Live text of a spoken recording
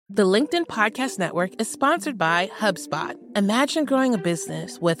The LinkedIn Podcast Network is sponsored by HubSpot. Imagine growing a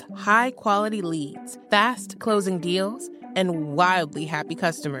business with high-quality leads, fast closing deals, and wildly happy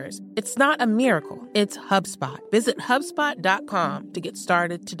customers. It's not a miracle, it's HubSpot. Visit HubSpot.com to get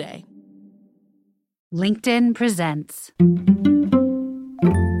started today. LinkedIn presents.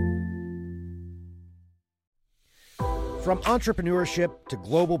 From entrepreneurship to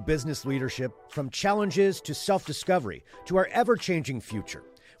global business leadership, from challenges to self-discovery to our ever-changing future,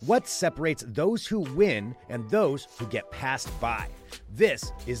 what separates those who win and those who get passed by?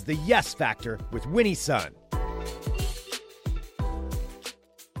 This is the Yes Factor with Winnie Sun.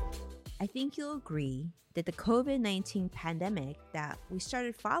 I think you'll agree that the COVID-19 pandemic that we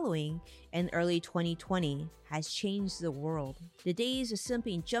started following in early 2020 has changed the world. The days of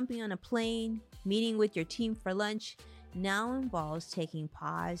simply jumping on a plane, meeting with your team for lunch, now involves taking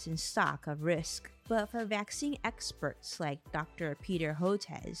pause and stock of risk. But for vaccine experts like Dr. Peter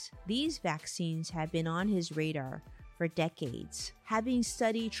Hotez, these vaccines have been on his radar for decades. Having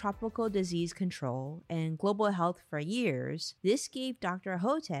studied tropical disease control and global health for years, this gave Dr.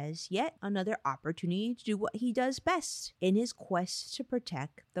 Hotez yet another opportunity to do what he does best in his quest to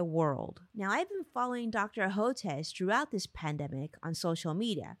protect the world. Now, I've been following Dr. Hotez throughout this pandemic on social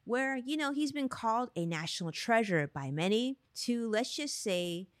media, where, he's been called a national treasure by many to, let's just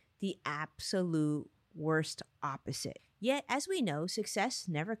say, the absolute worst opposite. Yet, as we know, success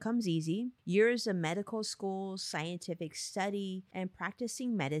never comes easy. Years of medical school, scientific study, and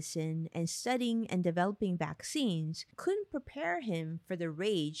practicing medicine and studying and developing vaccines couldn't prepare him for the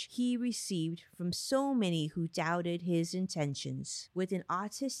rage he received from so many who doubted his intentions. With an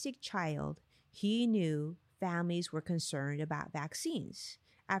autistic child, he knew families were concerned about vaccines.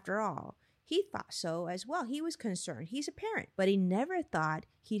 After all, he thought so as well. He was concerned. He's a parent. But he never thought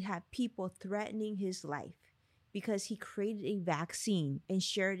he'd have people threatening his life because he created a vaccine and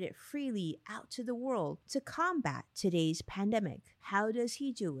shared it freely out to the world to combat today's pandemic. How does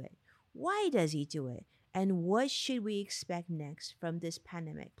he do it? Why does he do it? And what should we expect next from this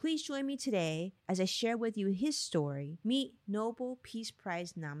pandemic? Please join me today as I share with you his story. Meet Nobel Peace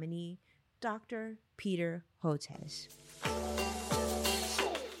Prize Nominee, Dr. Peter Hotez.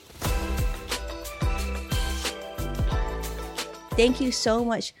 Thank you so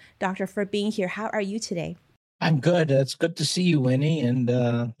much, Doctor, for being here. How are you today? I'm good. It's good to see you, Winnie,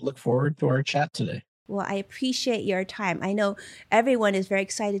 and look forward to our chat today. Well, I appreciate your time. I know everyone is very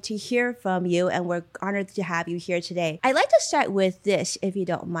excited to hear from you, and we're honored to have you here today. I'd like to start with this, if you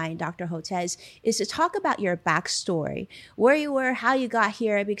don't mind, Dr. Hotez, is to talk about your backstory, where you were, how you got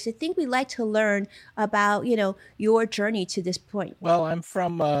here, because I think we'd like to learn about, your journey to this point. Well, I'm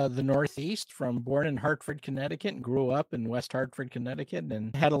from the Northeast, born in Hartford, Connecticut, and grew up in West Hartford, Connecticut,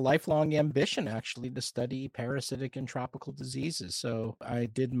 and had a lifelong ambition, actually, to study parasitic and tropical diseases. So I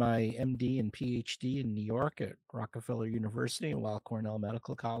did my MD and PhD in New York at Rockefeller University and Weill Cornell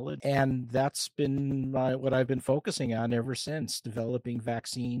Medical College. And that's been what I've been focusing on ever since, developing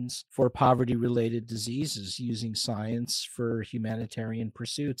vaccines for poverty-related diseases using science for humanitarian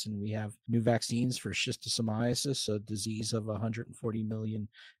pursuits. And we have new vaccines for schistosomiasis, a disease of 140 million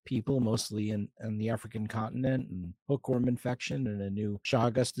people, mostly in the African continent, and hookworm infection, and a new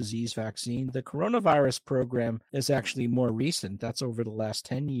Chagas disease vaccine. The coronavirus program is actually more recent. That's over the last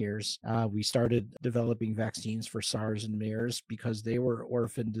 10 years. We started developing vaccines for SARS and MERS because they were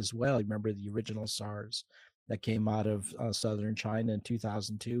orphaned as well. Remember the original SARS that came out of southern China in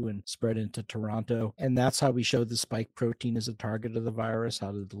 2002 and spread into Toronto. And that's how we showed the spike protein as a target of the virus,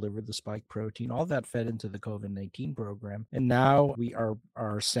 how to deliver the spike protein. All that fed into the COVID-19 program. And now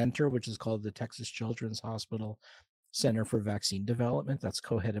our center, which is called the Texas Children's Hospital Center for Vaccine Development, that's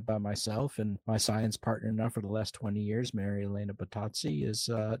co-headed by myself and my science partner now for the last 20 years, Mary Elena Batazzi, has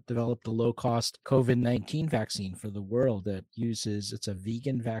developed a low-cost COVID-19 vaccine for the world it's a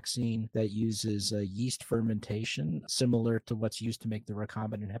vegan vaccine that uses yeast fermentation, similar to what's used to make the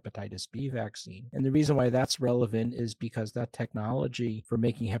recombinant hepatitis B vaccine. And the reason why that's relevant is because that technology for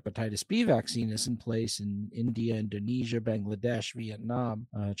making hepatitis B vaccine is in place in India, Indonesia, Bangladesh, Vietnam,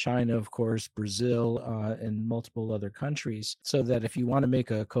 China, of course, Brazil, and multiple other countries, so that if you want to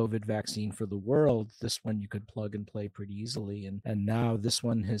make a COVID vaccine for the world, this one you could plug and play pretty easily. And now this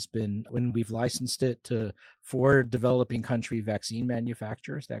one has been, when we've licensed it to for developing country vaccine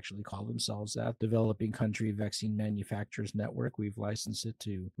manufacturers. They actually call themselves that, Developing Country Vaccine Manufacturers Network. We've licensed it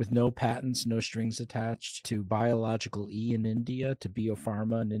to, with no patents, no strings attached, to Biological E in India, to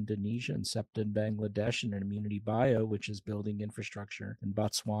Biopharma in Indonesia, and SEPTA in Bangladesh, and Immunity Bio, which is building infrastructure in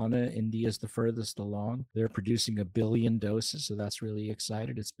Botswana. India is the furthest along. They're producing 1 billion doses, so that's really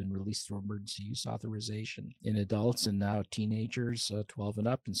excited. It's been released for emergency use authorization in adults and now teenagers, 12 and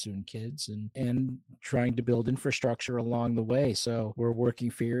up, and soon kids, and trying to build infrastructure along the way. So we're working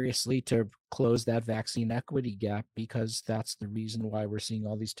furiously to close that vaccine equity gap, because that's the reason why we're seeing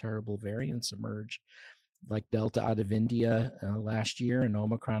all these terrible variants emerge, like Delta out of India last year and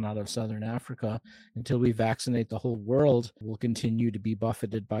Omicron out of Southern Africa. Until we vaccinate the whole world, we'll continue to be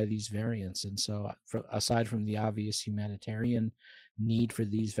buffeted by these variants. And so aside from the obvious humanitarian need for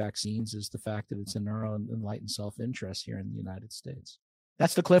these vaccines, is the fact that it's in our own enlightened self-interest here in the United States.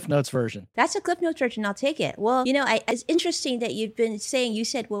 That's the Cliff Notes version. That's a Cliff Notes version. I'll take it. Well, it's interesting that you've been saying, you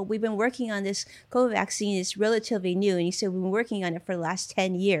said, well, we've been working on this COVID vaccine. It's relatively new. And you said we've been working on it for the last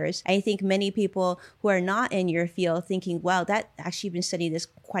 10 years. I think many people who are not in your field thinking, wow, that actually been studying this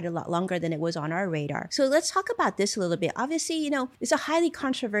quite a lot longer than it was on our radar. So let's talk about this a little bit. Obviously, it's a highly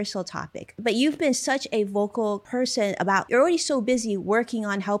controversial topic, but you've been such a vocal person about, you're already so busy working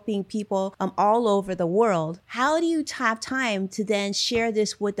on helping people all over the world. How do you have time to then share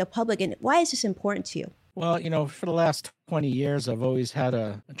this with the public, and why is this important to you? Well, for the last 20 years, I've always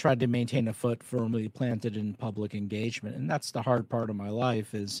tried to maintain a foot firmly planted in public engagement. And that's the hard part of my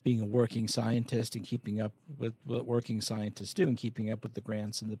life, is being a working scientist and keeping up with what working scientists do, and keeping up with the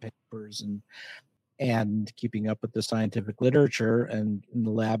grants and the papers, and keeping up with the scientific literature and in the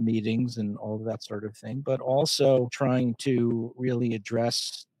lab meetings and all of that sort of thing, but also trying to really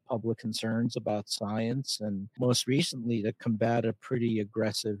address public concerns about science, and most recently to combat a pretty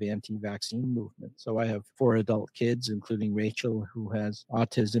aggressive anti-vaccine movement. So I have 4 adult kids, including Rachel, who has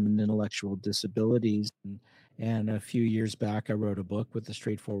autism and intellectual disabilities. And a few years back, I wrote a book with the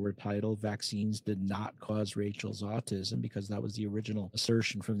straightforward title, Vaccines Did Not Cause Rachel's Autism, because that was the original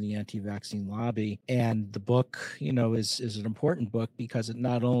assertion from the anti-vaccine lobby. And the book, is an important book, because it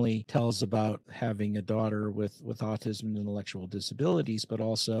not only tells about having a daughter with autism and intellectual disabilities, but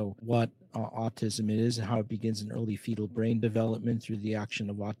also what autism is, and how it begins in early fetal brain development through the action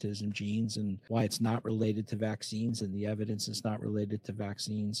of autism genes, and why it's not related to vaccines, and the evidence is not related to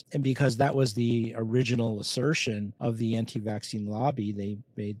vaccines. And because that was the original assertion of the anti-vaccine lobby, they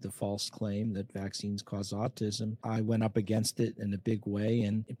made the false claim that vaccines cause autism. I went up against it in a big way,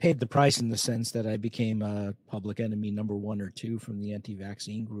 and it paid the price in the sense that I became a public enemy number 1 or 2 from the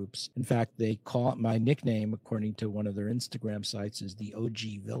anti-vaccine groups. In fact, they call my nickname, according to one of their Instagram sites, is the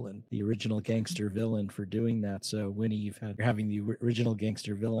OG villain, the original gangster villain, for doing that. So Winnie, you're having the original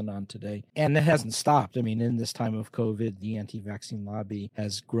gangster villain on today. And it hasn't stopped. I mean, in this time of COVID, the anti-vaccine lobby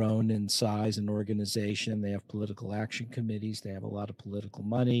has grown in size and organization. They have political action committees. They have a lot of political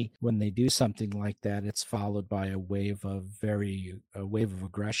money. When they do something like that, it's followed by a wave of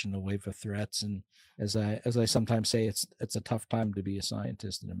aggression, a wave of threats. And as I sometimes say, it's a tough time to be a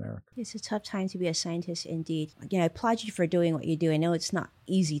scientist in America. It's a tough time to be a scientist indeed. I applaud you for doing what you do. I know it's not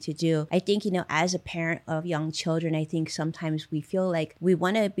easy to do. I think, as a parent of young children, I think sometimes we feel like we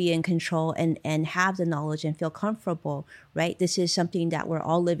want to be in control and have the knowledge and feel comfortable, right? This is something that we're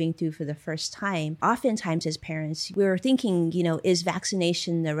all living through for the first time. Oftentimes as parents, we're thinking, is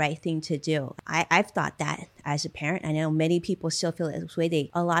vaccination the right thing to do? I've thought that as a parent. I know many people still feel this way.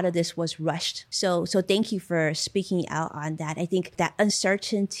 A lot of this was rushed. So thank you for speaking out on that. I think that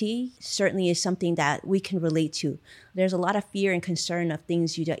uncertainty certainly is something that we can relate to. There's a lot of fear and concern of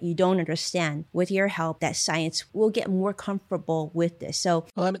things you don't understand. With your help, that science will get more comfortable with this. So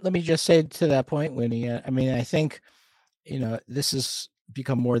let me just say to that point, Winnie, I think, this has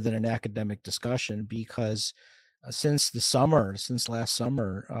become more than an academic discussion, because since last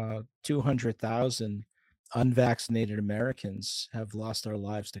summer, 200,000 unvaccinated Americans have lost their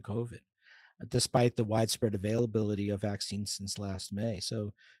lives to COVID, despite the widespread availability of vaccines since last May.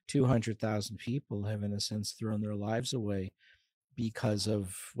 So 200,000 people have, in a sense, thrown their lives away because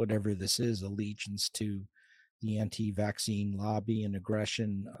of whatever this is, allegiance to the anti-vaccine lobby and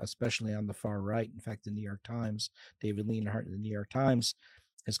aggression, especially on the far right. In fact, the New York Times, David Leonhardt in the New York Times,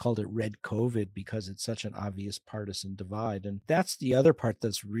 has called it red COVID because it's such an obvious partisan divide. And that's the other part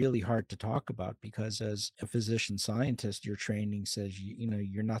that's really hard to talk about, because as a physician scientist, your training says,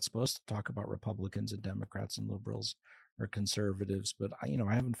 you're not supposed to talk about Republicans and Democrats and liberals or conservatives. But I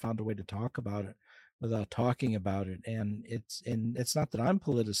haven't found a way to talk about it without talking about it. And it's not that I'm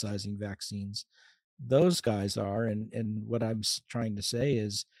politicizing vaccines. Those guys are. And what I'm trying to say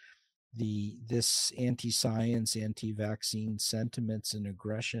is, this anti-science, anti-vaccine sentiments and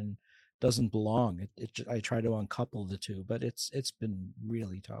aggression doesn't belong. I try to uncouple the two, but it's been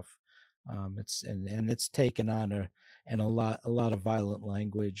really tough. And it's taken on a lot of violent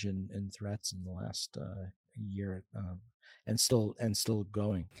language and threats in the last year, and still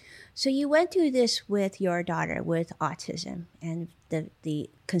going. So you went through this with your daughter with autism and the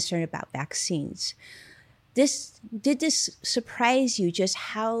concern about vaccines. Did this surprise you, just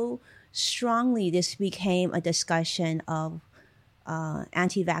how strongly this became a discussion of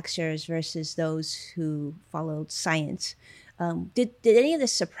anti-vaxxers versus those who followed science? Did any of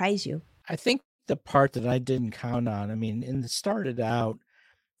this surprise you? I think the part that I didn't count on, I mean, it started out,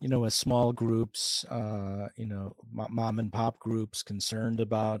 as small groups, mom and pop groups concerned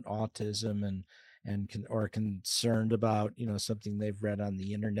about autism or concerned about, something they've read on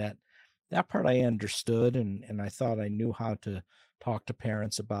the internet. That part I understood, and I thought I knew how to talk to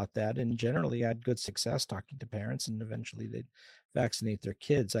parents about that. And generally I had good success talking to parents, and eventually they'd vaccinate their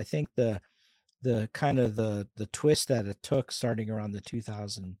kids. I think the kind of the twist that it took starting around the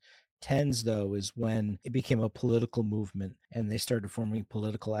 2010s, though, is when it became a political movement and they started forming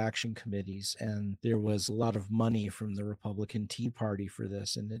political action committees, and there was a lot of money from the Republican Tea Party for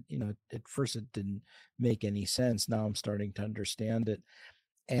this. And at first it didn't make any sense. Now I'm starting to understand it.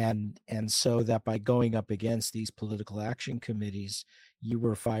 And so that by going up against these political action committees, you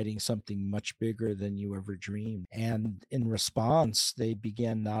were fighting something much bigger than you ever dreamed. And in response, they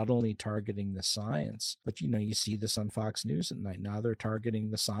began not only targeting the science, but you see this on Fox News at night. Now they're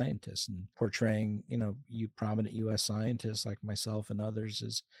targeting the scientists and portraying you prominent U.S. scientists like myself and others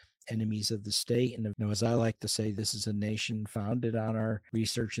as enemies of the state. And as I like to say, this is a nation founded on our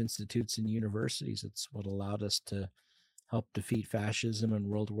research institutes and universities. It's what allowed us to help defeat fascism in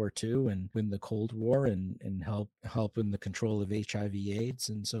World War II and win the Cold War, and help in the control of HIV/AIDS.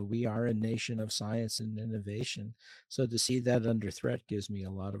 And so we are a nation of science and innovation. So to see that under threat gives me a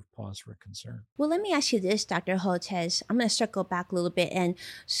lot of pause for concern. Well, let me ask you this, Dr. Hotez. I'm going to circle back a little bit. And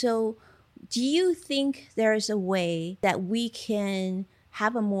so, do you think there's a way that we can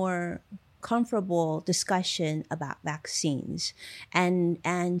have a more comfortable discussion about vaccines,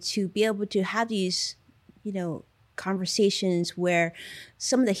 and to be able to have these, conversations where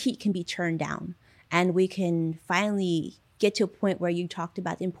some of the heat can be turned down, and we can finally get to a point where you talked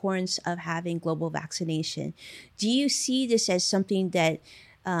about the importance of having global vaccination? Do you see this as something that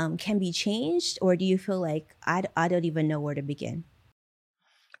can be changed, or do you feel like I don't even know where to begin?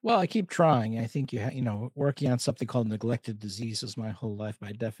 Well, I keep trying. I think working on something called neglected diseases my whole life.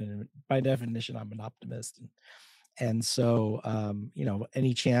 By definition, I'm an optimist, and so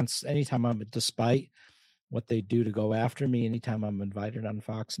anytime despite what they do to go after me, anytime I'm invited on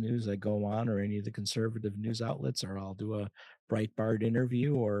Fox News, I go on, or any of the conservative news outlets, or I'll do a Breitbart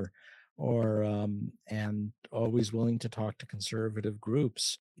interview, and always willing to talk to conservative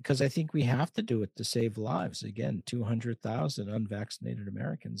groups, because I think we have to do it to save lives. Again, 200,000 unvaccinated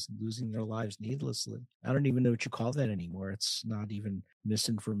Americans losing their lives needlessly. I don't even know what you call that anymore. It's not even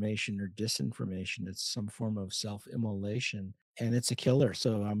misinformation or disinformation. It's some form of self-immolation, and it's a killer.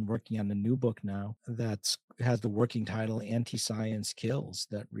 So I'm working on a new book now that has the working title Anti-Science Kills,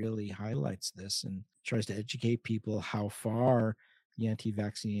 that really highlights this and tries to educate people how far the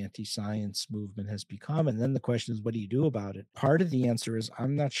anti-vaccine, anti-science movement has become. And then the question is, what do you do about it? Part of the answer is,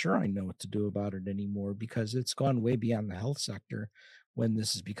 I'm not sure I know what to do about it anymore, because it's gone way beyond the health sector when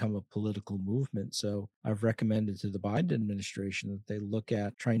this has become a political movement. So I've recommended to the Biden administration that they look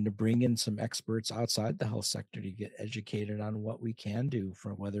at trying to bring in some experts outside the health sector to get educated on what we can do,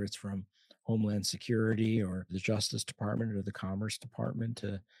 from whether it's from Homeland Security or the Justice Department or the Commerce Department,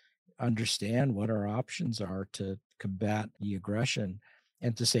 to understand what our options are to combat the aggression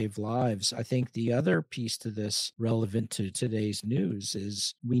and to save lives. I think the other piece to this relevant to today's news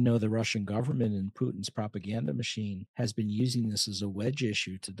is, we know the Russian government and Putin's propaganda machine has been using this as a wedge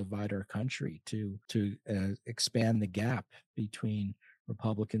issue to divide our country, to expand the gap between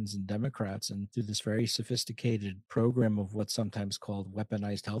Republicans and Democrats, and through this very sophisticated program of what's sometimes called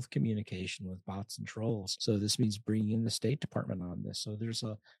weaponized health communication with bots and trolls. So this means bringing in the State Department on this. So there's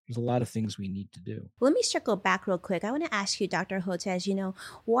a lot of things we need to do. Let me circle back real quick. I want to ask you, Dr. Hotez,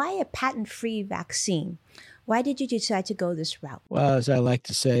 why a patent-free vaccine? Why did you decide to go this route? Well, as I like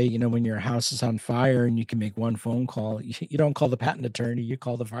to say, when your house is on fire and you can make one phone call, you don't call the patent attorney, you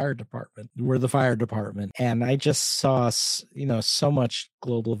call the fire department. We're the fire department. And I just saw, so much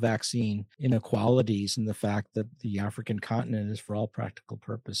global vaccine inequalities in the fact that the African continent is, for all practical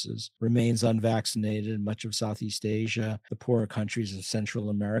purposes, remains unvaccinated. Much of Southeast Asia, the poorer countries of Central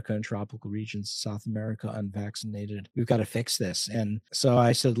America and tropical regions of South America, unvaccinated. We've got to fix this. And so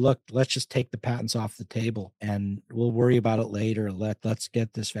I said, look, let's just take the patents off the table and we'll worry about it later. Let's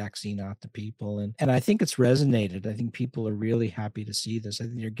get this vaccine out to people. And I think it's resonated. I think people are really happy to see this. I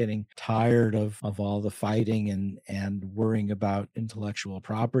think they're getting tired of all the fighting and worrying about intellectual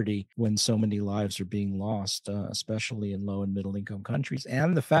property when so many lives are being lost, especially in low and middle income countries.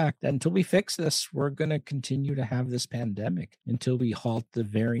 And the fact that until we fix this, we're going to continue to have this pandemic until we halt the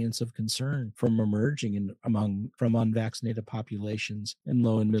variants of concern from emerging from unvaccinated populations in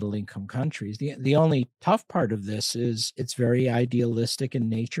low and middle income countries. The only tough part of this is it's very idealistic in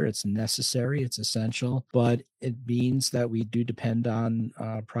nature. It's necessary, it's essential, but it means that we do depend on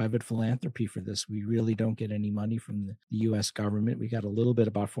private philanthropy for this. We really don't get any money from the U.S. government. We got a little bit,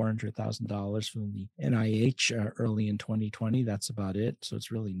 about $400,000 from the NIH early in 2020. That's about it. So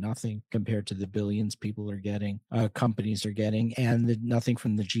it's really nothing compared to the billions people are getting, companies are getting, and nothing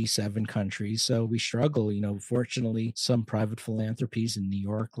from the G7 countries. So we struggle. Fortunately, some private philanthropies in New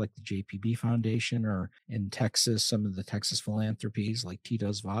York, like the JPB Foundation, or in Texas, some of the Texas philanthropies like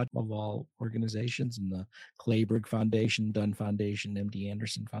Tito's Vodka, of all organizations, and the Clayburgh Foundation, Dunn Foundation, MD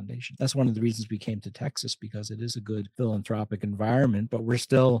Anderson Foundation. That's one of the reasons we came to Texas, because it is a good philanthropic environment, but we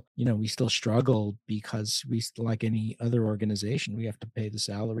still struggle because we, like any other organization, we have to pay the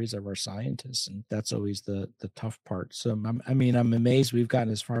salaries of our scientists. And that's always the tough part. So I'm amazed we've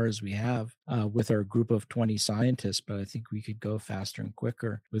gotten as far as we have with our group of 20 scientists, but I think we could go faster and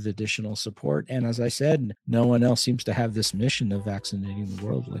quicker with additional support. And as I said, no one else seems to have this mission of vaccinating the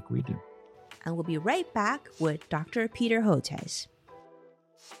world like we do. And we'll be right back with Dr. Peter Hotez.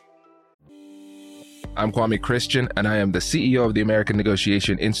 I'm Kwame Christian, and I am the CEO of the American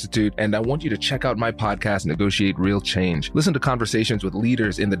Negotiation Institute, and I want you to check out my podcast, Negotiate Real Change. Listen to conversations with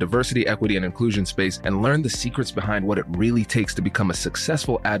leaders in the diversity, equity, and inclusion space, and learn the secrets behind what it really takes to become a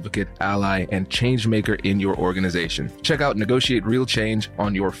successful advocate, ally, and change maker in your organization. Check out Negotiate Real Change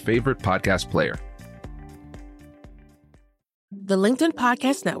on your favorite podcast player. The LinkedIn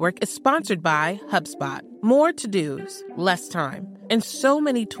Podcast Network is sponsored by HubSpot. More to-dos, less time, and so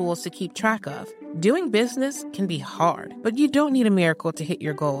many tools to keep track of. Doing business can be hard, but you don't need a miracle to hit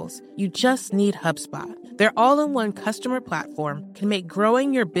your goals. You just need HubSpot. Their all-in-one customer platform can make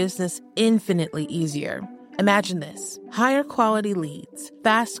growing your business infinitely easier. Imagine this: higher quality leads,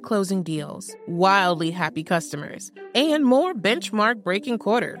 fast closing deals, wildly happy customers, and more benchmark-breaking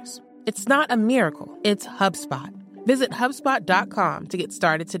quarters. It's not a miracle, it's HubSpot. Visit HubSpot.com to get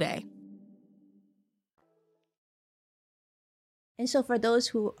started today. And so for those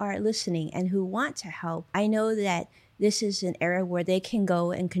who are listening and who want to help, I know that this is an area where they can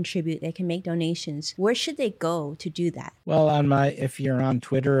go and contribute. They can make donations. Where should they go to do that? Well, if you're on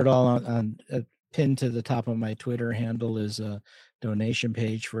Twitter at all, on pinned to the top of my Twitter handle is a donation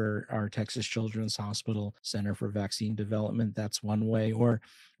page for our Texas Children's Hospital Center for Vaccine Development. That's one way, or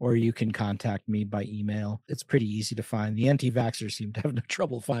you can contact me by email. It's pretty easy to find. The anti-vaxxers seem to have no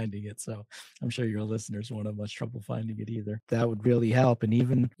trouble finding it, so I'm sure your listeners won't have much trouble finding it either. That would really help, and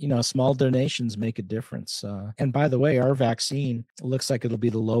even small donations make a difference. And by the way, our vaccine looks like it'll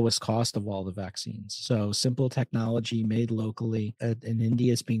be the lowest cost of all the vaccines. So simple technology made locally. In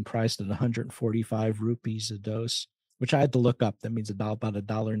India, it's being priced at 145 rupees a dose, which I had to look up. That means about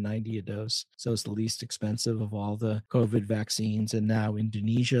 $1.90 a dose. So it's the least expensive of all the COVID vaccines. And now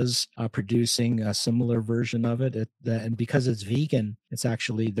Indonesia's producing a similar version of it. And because it's vegan,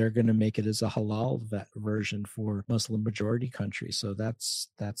 they're going to make it as a halal version for Muslim majority countries. So that's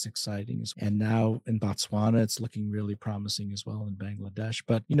exciting. And now in Botswana, it's looking really promising as well, in Bangladesh.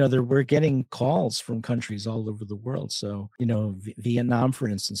 But, we're getting calls from countries all over the world. So, Vietnam, for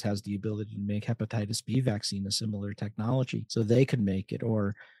instance, has the ability to make hepatitis B vaccine a similar technology, so they could make it,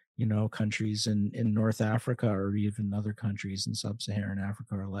 or countries in North Africa, or even other countries in sub-Saharan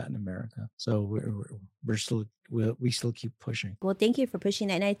Africa or Latin America. So we still keep pushing. Well, thank you for pushing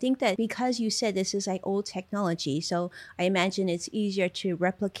that. And I think that because you said this is like old technology, so I imagine it's easier to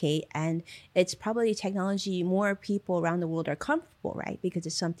replicate, and it's probably technology more people around the world are comfortable, right? Because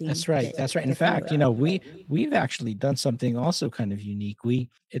it's something that's right. In fact, we've actually done something also kind of unique.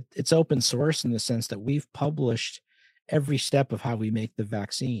 It's open source in the sense that we've published every step of how we make the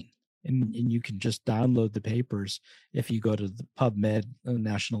vaccine. and you can just download the papers. If you go to the PubMed,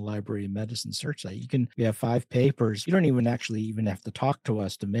 National Library of Medicine search site, you have 5 papers. You don't even have to talk to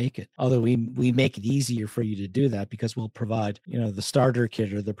us to make it. Although we make it easier for you to do that because we'll provide, the starter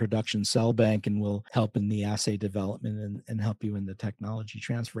kit or the production cell bank, and we'll help in the assay development and help you in the technology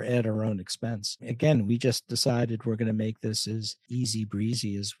transfer at our own expense. Again, we just decided we're going to make this as easy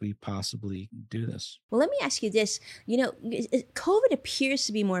breezy as we possibly do this. Well, let me ask you this. COVID appears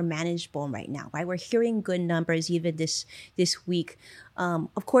to be more manageable right now, right? We're hearing good numbers even this week.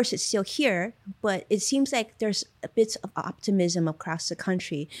 Of course, it's still here, but it seems like there's a bit of optimism across the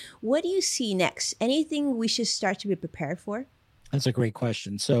country. What do you see next? Anything we should start to be prepared for? That's a great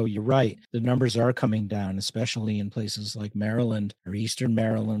question. So you're right. The numbers are coming down, especially in places like Maryland or Eastern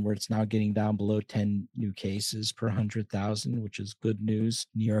Maryland, where it's now getting down below 10 new cases per 100,000, which is good news.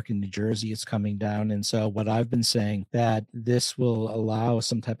 New York and New Jersey, it's coming down. And so what I've been saying, that this will allow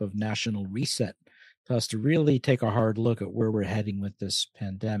some type of national reset to us to really take a hard look at where we're heading with this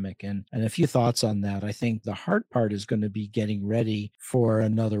pandemic. And a few thoughts on that. I think the hard part is going to be getting ready for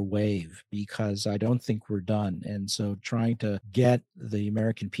another wave, because I don't think we're done. And so trying to get the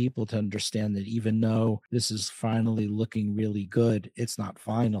American people to understand that even though this is finally looking really good, it's not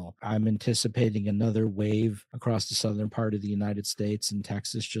final. I'm anticipating another wave across the southern part of the United States and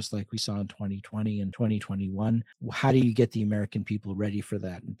Texas, just like we saw in 2020 and 2021. How do you get the American people ready for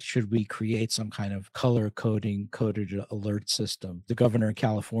that? Should we create some kind of coded alert system? The governor of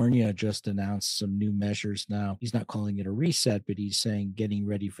California just announced some new measures now. He's not calling it a reset, but he's saying getting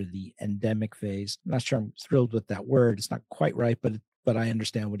ready for the endemic phase. I'm not sure I'm thrilled with that word. It's not quite right, but I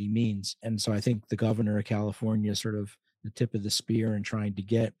understand what he means. And so I think the governor of California is sort of the tip of the spear in trying to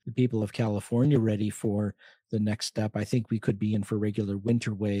get the people of California ready for the next step. I think we could be in for regular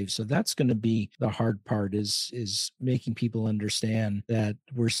winter waves. So that's going to be the hard part, is making people understand that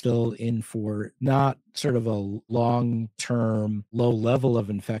we're still in for not sort of a long-term low level of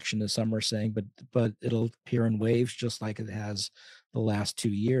infection, as some are saying, but it'll appear in waves just like it has the last 2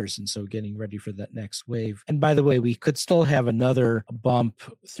 years. And so getting ready for that next wave. And by the way, we could still have another bump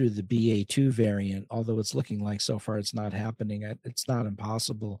through the BA2 variant, although it's looking like so far it's not happening. It's not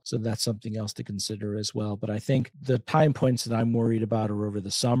impossible. So that's something else to consider as well. But I think the time points that I'm worried about are over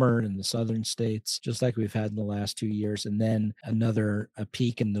the summer in the southern states, just like we've had in the last 2 years, and then a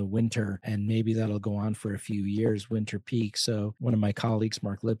peak in the winter. And maybe that'll go on for a few years, winter peak. So one of my colleagues,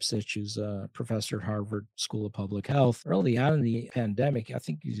 Mark Lipsitch, who's a professor at Harvard School of Public Health, early on in the pandemic, I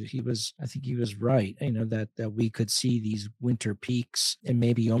think he was right, that we could see these winter peaks, and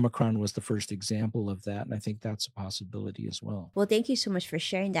maybe Omicron was the first example of that. And I think that's a possibility as well. Well, thank you so much for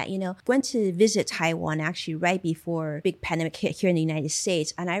sharing that. Went to visit Taiwan actually right before big pandemic hit here in the United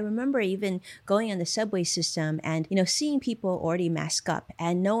States. And I remember even going on the subway system and, seeing people already mask up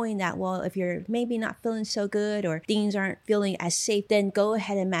and knowing that, well, if you're maybe not feeling so good or things aren't feeling as safe, then go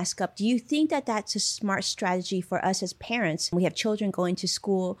ahead and mask up. Do you think that that's a smart strategy for us as parents? We have children going to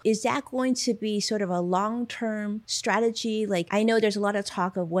school. Is that going to be sort of a long-term strategy? Like, I know there's a lot of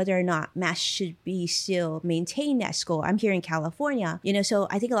talk of whether or not masks should be still maintained at school. I'm here in California, so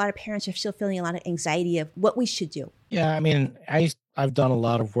I think a lot of parents are still feeling a lot of anxiety of what we should do. Yeah, I mean, I've done a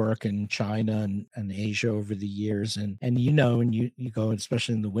lot of work in China and Asia over the years, and you go,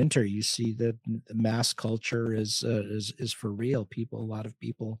 especially in the winter, you see that the mask culture is for real. A lot of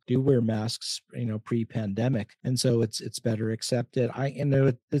people do wear masks, pre-pandemic, and so it's better accepted.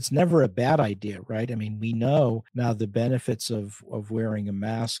 It's never a bad idea, right? I mean, we know now the benefits of wearing a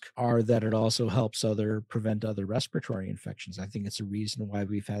mask are that it also helps prevent other respiratory infections. I think it's a reason why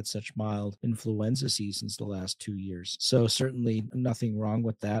we've had such mild influenza seasons the last 2 years. So certainly nothing wrong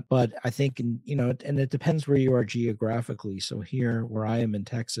with that. But I think, and it depends where you are geographically. So here where I am in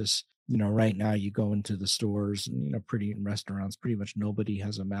Texas, right now you go into the stores and, in restaurants, pretty much nobody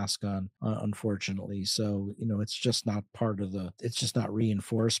has a mask on, unfortunately. So, it's just not it's just not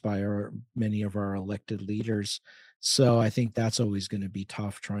reinforced by many of our elected leaders. So I think that's always going to be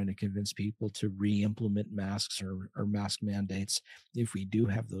tough, trying to convince people to re-implement masks or mask mandates if we do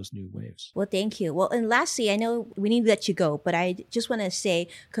have those new waves. Well, thank you. Well, and lastly, I know we need to let you go, but I just want to say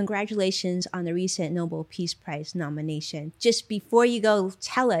congratulations on the recent Nobel Peace Prize nomination. Just before you go,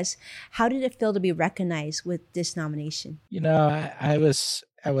 tell us, how did it feel to be recognized with this nomination? I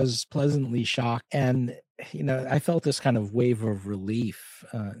was pleasantly shocked, and I felt this kind of wave of relief.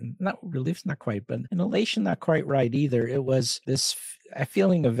 Not relief, not quite, but an elation, not quite right either. It was this a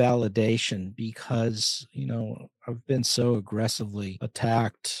feeling of validation because, I've been so aggressively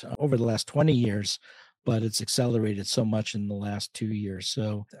attacked over the last 20 years, but it's accelerated so much in the last 2 years.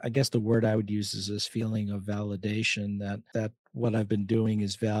 So I guess the word I would use is this feeling of validation that what I've been doing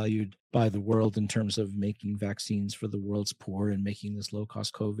is valued by the world in terms of making vaccines for the world's poor and making this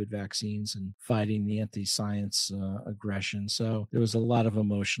low-cost COVID vaccines and fighting the anti-science aggression. So there was a lot of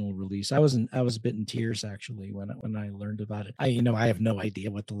emotional release. I was a bit in tears actually when I learned about it. I have no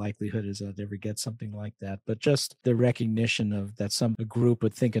idea what the likelihood is I'd ever get something like that, but just the recognition of that a group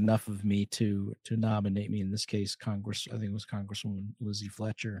would think enough of me to nominate me. In this case, I think it was Congresswoman Lizzie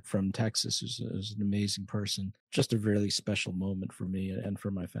Fletcher from Texas, who's an amazing person. Just a really special moment for me and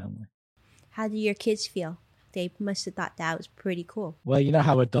for my family. How do your kids feel? They must have thought that was pretty cool. Well, you know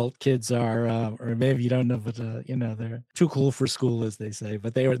how adult kids are, or maybe you don't know, but they're too cool for school, as they say.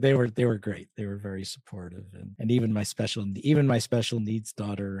 But they were great. They were very supportive, and even my special needs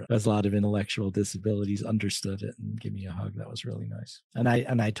daughter, who has a lot of intellectual disabilities, understood it and gave me a hug. That was really nice. And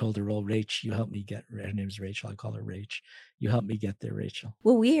I told her, "Well, Rach, you helped me get." Her name's Rachel. I call her Rach. You helped me get there, Rachel.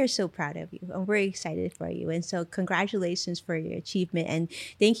 Well, we are so proud of you. I'm very excited for you. And so congratulations for your achievement. And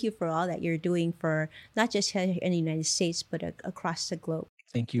thank you for all that you're doing for not just here in the United States, but across the globe.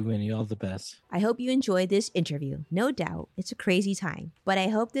 Thank you, Winnie. All the best. I hope you enjoyed this interview. No doubt, it's a crazy time. But I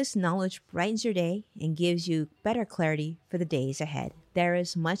hope this knowledge brightens your day and gives you better clarity for the days ahead. There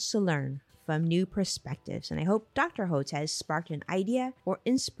is much to learn from new perspectives, and I hope Dr. Hotez sparked an idea or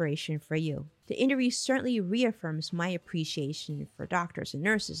inspiration for you. The interview certainly reaffirms my appreciation for doctors and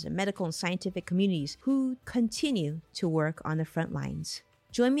nurses and medical and scientific communities who continue to work on the front lines.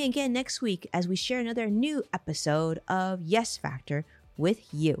 Join me again next week as we share another new episode of Yes Factor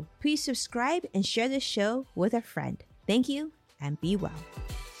with you. Please subscribe and share this show with a friend. Thank you and be well.